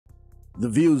The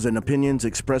views and opinions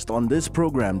expressed on this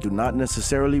program do not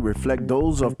necessarily reflect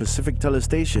those of Pacific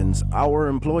Telestations, our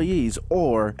employees,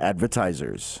 or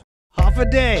advertisers. Half a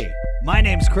day. My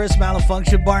name's Chris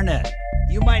Malafunkshun Barnett.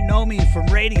 You might know me from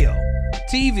radio,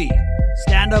 TV,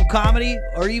 stand-up comedy,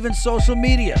 or even social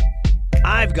media.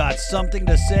 I've got something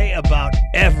to say about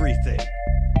everything.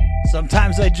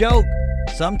 Sometimes I joke,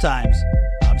 sometimes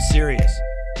I'm serious.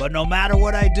 But no matter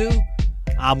what I do,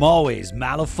 I'm always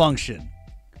Malafunction.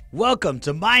 Welcome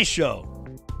to my show.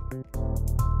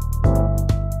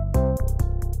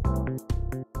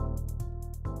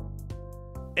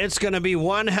 It's going to be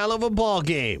one hell of a ball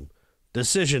game.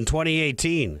 Decision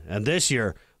 2018. And this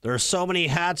year, there are so many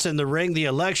hats in the ring, the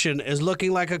election is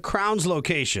looking like a Crown's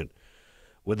location.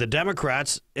 With the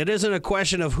Democrats, it isn't a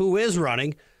question of who is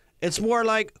running. It's more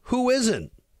like who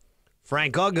isn't.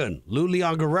 Frank Uggan,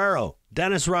 Leon Guerrero,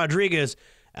 Dennis Rodriguez,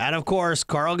 and of course,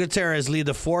 Carl Gutierrez lead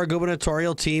the four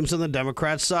gubernatorial teams on the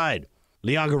Democrat side.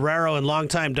 Leon Guerrero and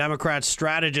longtime Democrat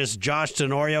strategist Josh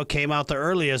Tenorio came out the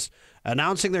earliest,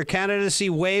 announcing their candidacy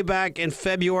way back in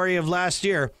February of last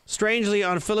year, strangely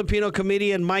on Filipino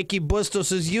comedian Mikey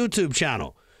Bustos' YouTube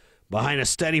channel. Behind a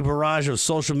steady barrage of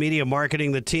social media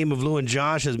marketing, the team of Lou and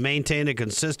Josh has maintained a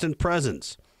consistent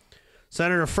presence.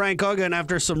 Senator Frank Uggan,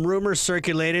 after some rumors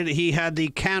circulated he had the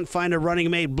can't find a running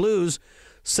mate blues,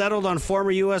 settled on former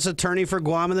U.S. Attorney for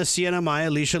Guam and the CNMI,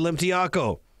 Alicia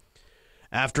Limtiaco.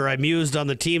 After I mused on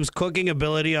the team's cooking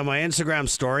ability on my Instagram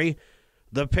story,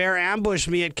 the pair ambushed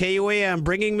me at KUAM,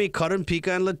 bringing me Karan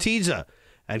Pika and Latiza,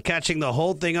 and catching the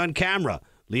whole thing on camera,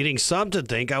 leading some to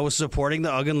think I was supporting the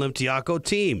Uggan-Limtiaco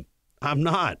team. I'm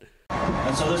not.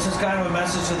 And so this is kind of a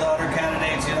message to the other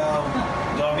candidates,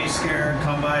 don't be scared,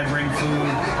 come by, bring food, you know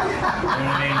what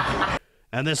I mean?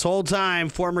 And this whole time,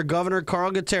 former Governor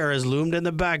Carl Gutierrez loomed in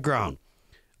the background.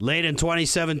 Late in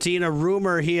 2017, a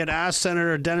rumor he had asked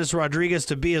Senator Dennis Rodriguez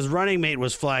to be his running mate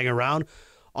was flying around,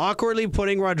 awkwardly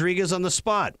putting Rodriguez on the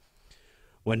spot.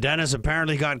 When Dennis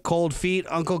apparently got cold feet,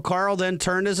 Uncle Carl then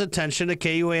turned his attention to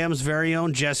KUAM's very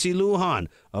own Jesse Lujan,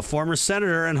 a former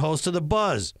senator and host of The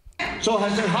Buzz. So I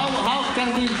said, how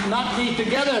can we not be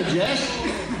together, Jess?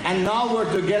 And now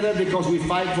we're together because we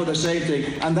fight for the same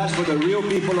thing, and that's for the real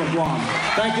people of Guam.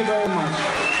 Thank you very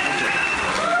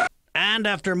much. And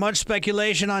after much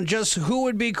speculation on just who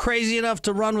would be crazy enough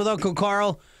to run with Uncle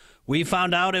Carl, we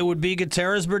found out it would be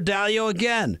Gutierrez Berdallo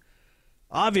again.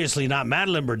 Obviously not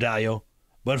Madeline Berdallo,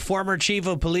 but former chief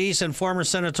of police and former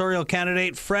senatorial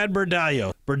candidate Fred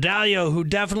Berdallo. Berdallo, who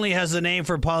definitely has the name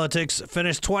for politics,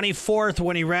 finished 24th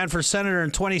when he ran for senator in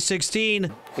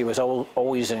 2016. He was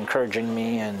always encouraging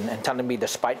me and telling me,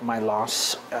 despite my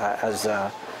loss as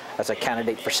a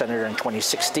candidate for senator in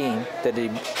 2016,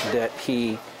 that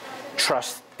he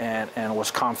trusted and was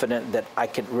confident that I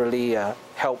could really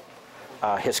help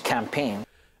his campaign.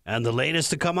 And the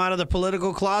latest to come out of the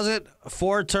political closet,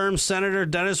 four-term Senator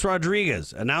Dennis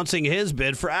Rodriguez announcing his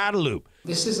bid for Adelup.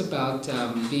 This is about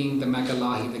being the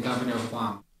Megalahi, the governor of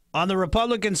Guam. On the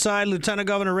Republican side, Lieutenant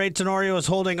Governor Ray Tenorio is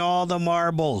holding all the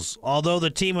marbles. Although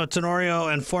the team of Tenorio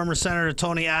and former Senator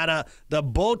Tony Ada, the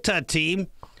BOTA team,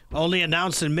 only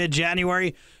announced in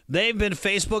mid-January, they've been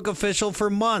Facebook official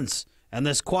for months. And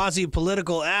this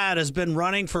quasi-political ad has been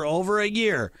running for over a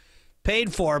year,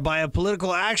 paid for by a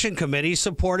political action committee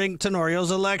supporting Tenorio's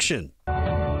election.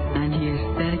 And he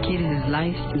has dedicated his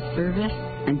life to service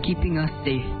and keeping us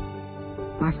safe.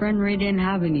 My friend Ray didn't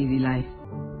have an easy life.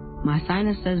 My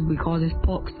sinus says we call this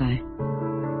Polksai.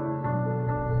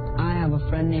 I have a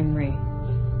friend named Ray.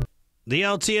 The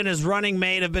LT and his running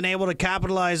mate have been able to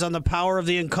capitalize on the power of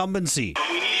the incumbency.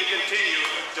 We need to continue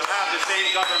to have the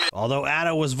same government. Although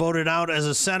Ada was voted out as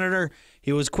a senator,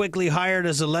 he was quickly hired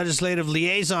as a legislative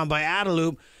liaison by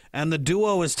Adelup, and the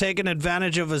duo has taken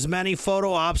advantage of as many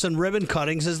photo ops and ribbon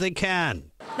cuttings as they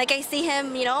can. Like I see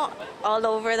him, all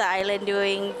over the island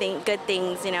doing good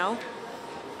things,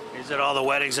 He's at all the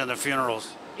weddings and the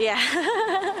funerals.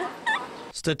 Yeah.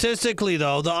 Statistically,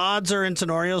 though, the odds are in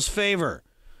Tenorio's favor.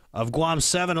 Of Guam's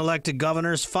 7 elected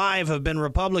governors, 5 have been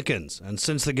Republicans, and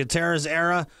since the Gutierrez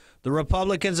era, the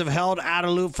Republicans have held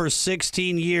Adelup for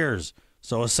 16 years.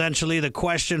 So essentially, the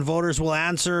question voters will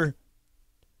answer,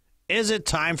 is it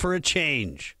time for a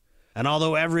change? And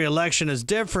although every election is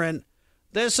different,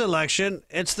 this election,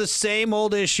 it's the same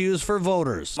old issues for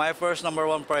voters. My first number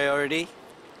one priority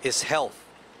is health.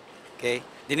 Okay?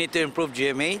 They need to improve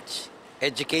GMH,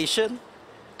 education,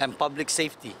 and public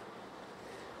safety.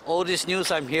 All this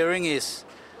news I'm hearing is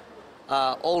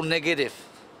all negative.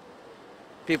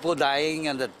 People dying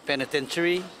in the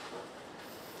penitentiary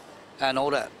and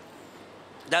all that.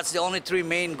 That's the only 3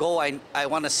 main goals I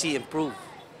want to see improve.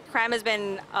 Crime has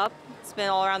been up. It's been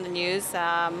all around the news.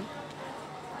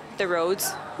 The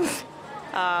roads.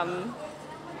 I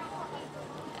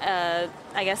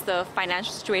guess the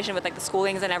financial situation with like the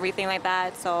schoolings and everything like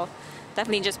that. So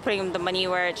definitely just putting the money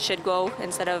where it should go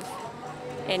instead of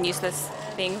in useless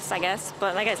things, I guess.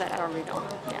 But like I said, I don't really know.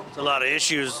 Yeah. It's a lot of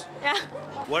issues. Yeah.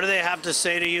 What do they have to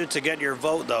say to you to get your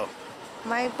vote, though?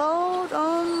 My vote,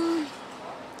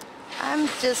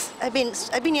 I've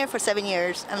been here for 7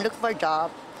 years. I'm looking for a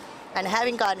job, and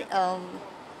haven't got a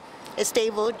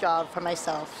stable job for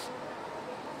myself.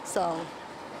 So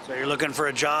you're looking for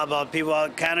a job.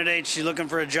 Candidates, you're looking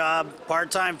for a job,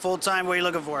 part-time, full-time. What are you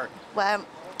looking for? Well,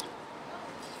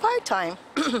 part-time.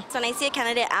 So when I see a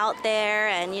candidate out there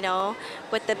and,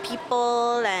 with the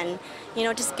people and,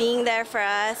 just being there for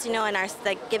us, and our,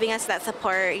 like, giving us that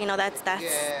support,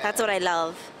 that's what I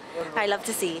love. I love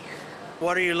to see.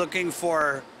 What are you looking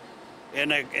for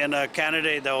in a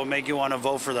candidate that will make you want to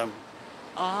vote for them?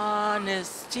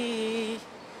 Honesty.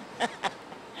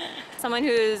 Someone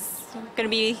who's going to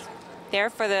be there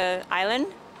for the island.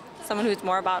 Someone who's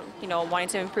more about, wanting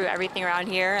to improve everything around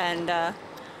here and,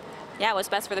 what's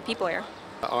best for the people here.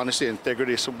 Honesty and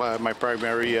integrity is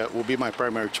will be my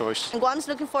primary choice. Guam's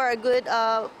looking for a good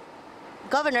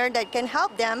governor that can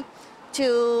help them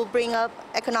to bring up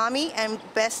economy and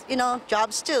best,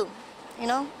 jobs too.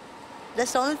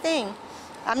 That's the only thing.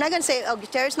 I'm not going to say,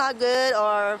 Guterres not good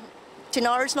or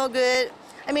Tenor's no good.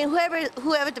 I mean,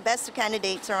 whoever the best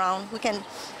candidates around who can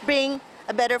bring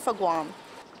a better for Guam.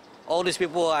 All these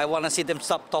people, I want to see them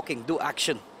stop talking, do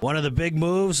action. One of the big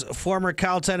moves, former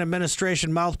Calten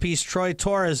administration mouthpiece Troy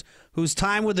Torres, whose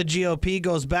time with the GOP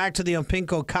goes back to the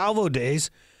Ompinko Calvo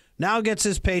days, now gets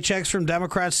his paychecks from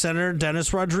Democrat Senator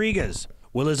Dennis Rodriguez.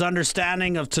 Will his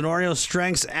understanding of Tenorio's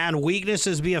strengths and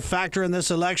weaknesses be a factor in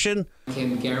this election? I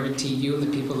can guarantee you and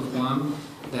the people of Guam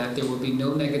that there will be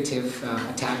no negative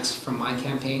attacks from my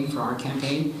campaign, for our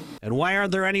campaign. And why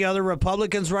aren't there any other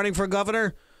Republicans running for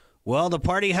governor? Well, the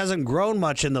party hasn't grown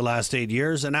much in the last 8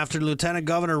 years, and after Lieutenant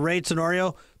Governor Ray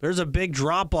Tenorio, there's a big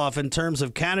drop-off in terms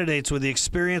of candidates with the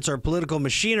experience or political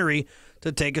machinery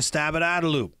to take a stab at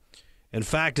Adelup. In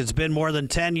fact, it's been more than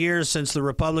 10 years since the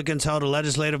Republicans held a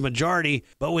legislative majority,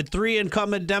 but with 3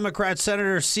 incumbent Democrat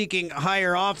senators seeking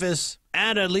higher office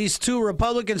and at least 2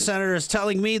 Republican senators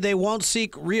telling me they won't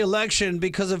seek re-election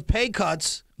because of pay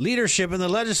cuts, leadership in the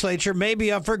legislature may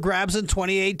be up for grabs in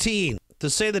 2018. To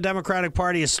say the Democratic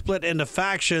Party is split into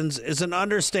factions is an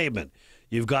understatement.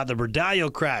 You've got the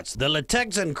Berdalio-crats, the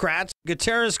Latexan-crats,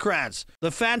 Guterres-crats,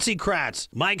 the Fancy-crats,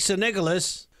 Mike St.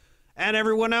 Nicholas, and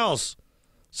everyone else.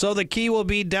 So the key will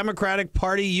be Democratic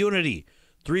Party unity.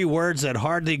 3 words that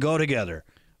hardly go together.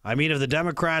 I mean, if the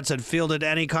Democrats had fielded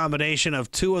any combination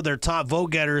of 2 of their top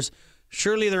vote-getters,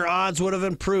 surely their odds would have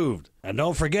improved. And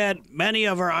don't forget, many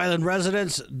of our island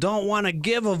residents don't want to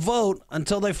give a vote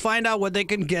until they find out what they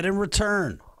can get in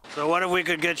return. So what if we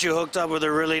could get you hooked up with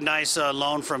a really nice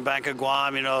loan from Bank of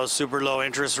Guam, super low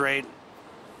interest rate?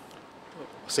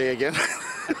 Say again?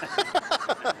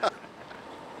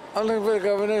 I'm looking for the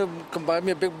governor can buy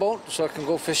me a big boat so I can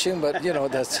go fishing, but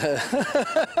that's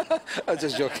I'm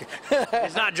just joking.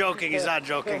 He's not joking. He's not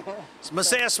joking. It's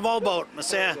Masaya small boat.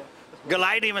 Masaya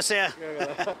Galidi Masaya.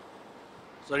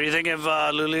 So do you think if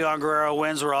Lulian Guerrero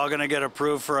wins, we're all going to get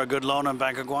approved for a good loan on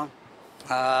Bank of Guam?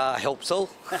 I hope so.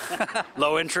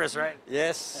 Low interest, right?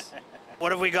 Yes.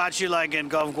 What if we got you like in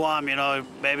Gov Guam?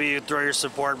 Maybe you throw your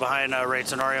support behind Ray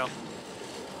Tenorio.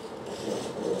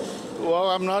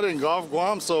 Well, I'm not in Gulf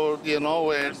Guam, so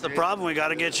that's the problem. We got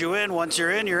to get you in. Once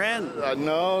you're in, you're in.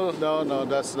 No,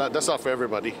 that's not for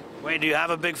everybody. Wait, do you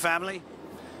have a big family?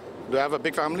 Do I have a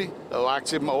big family? Oh,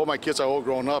 actually, all my kids are all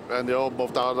grown up, and they're all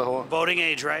moved out of the home. Voting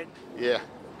age, right? Yeah.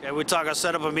 Okay, I'll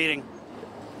set up a meeting.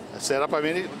 Set up a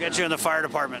meeting? We'll get you in the fire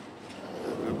department.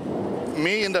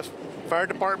 Me in the fire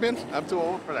department? I'm too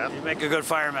old for that. You make a good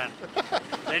fireman.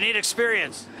 They need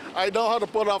experience. I know how to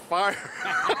put out fire.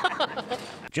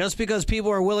 Just because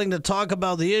people are willing to talk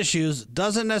about the issues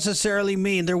doesn't necessarily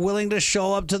mean they're willing to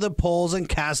show up to the polls and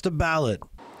cast a ballot.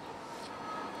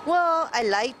 Well, I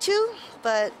like to,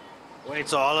 but... Wait,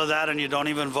 so all of that and you don't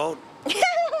even vote?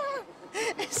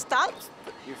 Stop.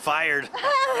 You're fired.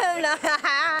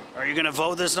 Are you going to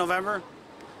vote this November?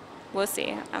 We'll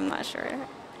see. I'm not sure.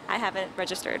 I haven't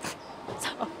registered, so...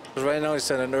 Right now it's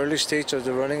at an early stage of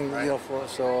the running,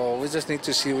 so we just need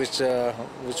to see which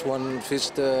one fits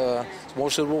the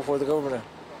most suitable for the governor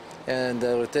and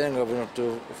the lieutenant governor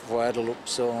for Adelup.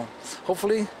 So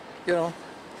hopefully,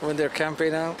 when they're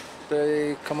campaigning out,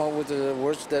 they come out with the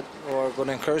words that are going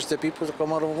to encourage the people to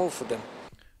come out and vote for them.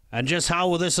 And just how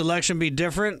will this election be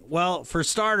different? Well, for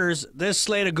starters, this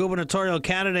slate of gubernatorial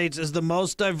candidates is the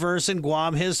most diverse in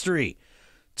Guam history.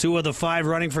 2 of the 5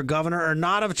 running for governor are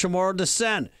not of Chamorro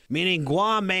descent, meaning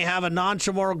Guam may have a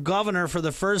non-Chamorro governor for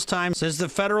the first time since the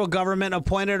federal government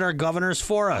appointed our governors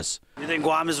for us. You think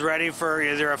Guam is ready for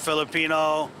either a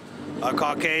Filipino, a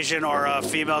Caucasian, or a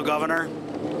female governor?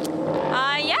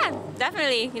 Yeah,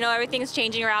 definitely. You know, everything's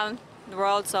changing around the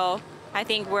world, so I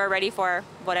think we're ready for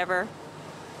whatever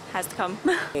has to come.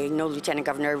 No, Lieutenant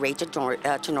Governor Ray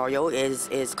Tenorio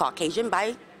is Caucasian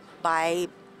by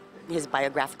his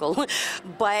biographical,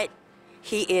 but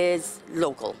he is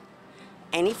local.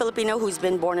 Any Filipino who's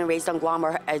been born and raised on Guam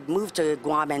or has moved to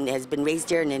Guam and has been raised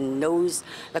here and knows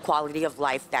the quality of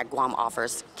life that Guam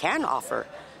offers, can offer,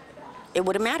 it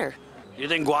wouldn't matter. You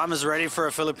think Guam is ready for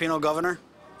a Filipino governor?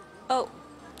 Oh,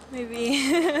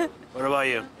 maybe. What about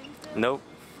you? Nope.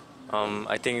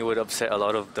 I think it would upset a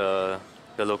lot of the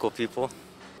local people.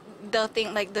 They'll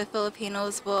think like the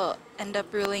Filipinos will end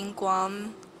up ruling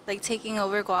Guam, like taking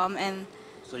over Guam, and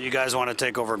So you guys want to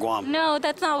take over Guam? no,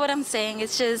 that's not what I'm saying.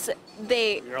 It's just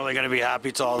You're only going to be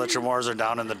happy till all the Chamorros are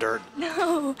down in the dirt.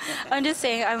 no. I'm just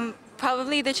saying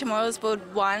probably the Chamorros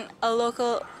would want a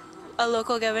local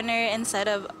governor instead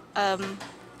of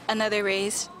another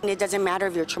race. It doesn't matter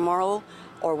if you're Chamorro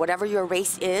or whatever your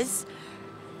race is.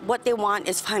 What they want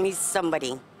is finally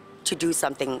somebody to do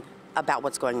something about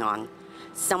what's going on.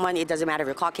 Someone, it doesn't matter if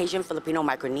you're Caucasian, Filipino,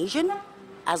 Micronesian,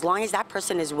 as long as that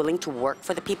person is willing to work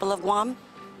for the people of Guam,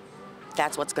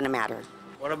 that's what's going to matter.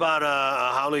 What about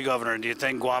a Haole governor? Do you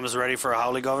think Guam is ready for a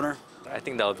Haole governor? I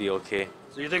think that would be okay.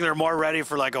 So you think they're more ready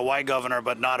for like a white governor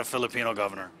but not a Filipino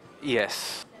governor?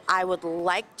 Yes. I would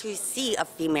like to see a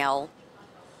female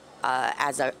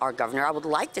as our governor. I would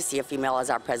like to see a female as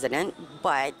our president,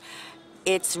 but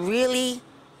it just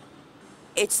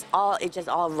all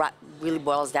really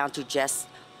boils down to just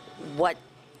what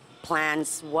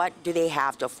plans, what do they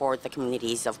have to afford the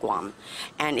communities of Guam.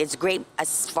 And it's great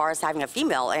as far as having a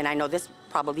female, and I know this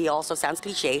probably also sounds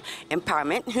cliche,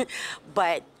 empowerment,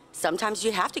 but sometimes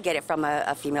you have to get it from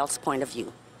a female's point of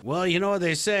view. Well, you know what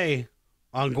they say,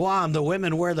 on Guam, the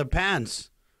women wear the pants,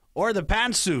 or the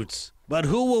pantsuits. But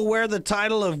who will wear the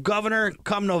title of governor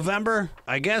come November?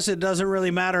 I guess it doesn't really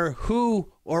matter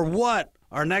who or what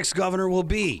our next governor will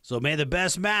be. So may the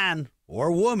best man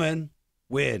or woman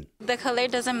win. The color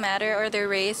doesn't matter or their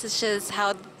race. It's just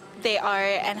how they are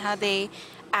and how they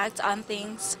act on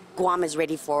things. Guam is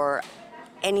ready for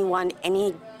anyone,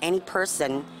 any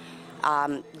person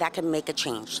that can make a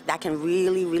change, that can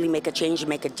really, really make a change and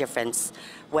make a difference,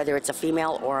 whether it's a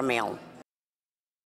female or a male.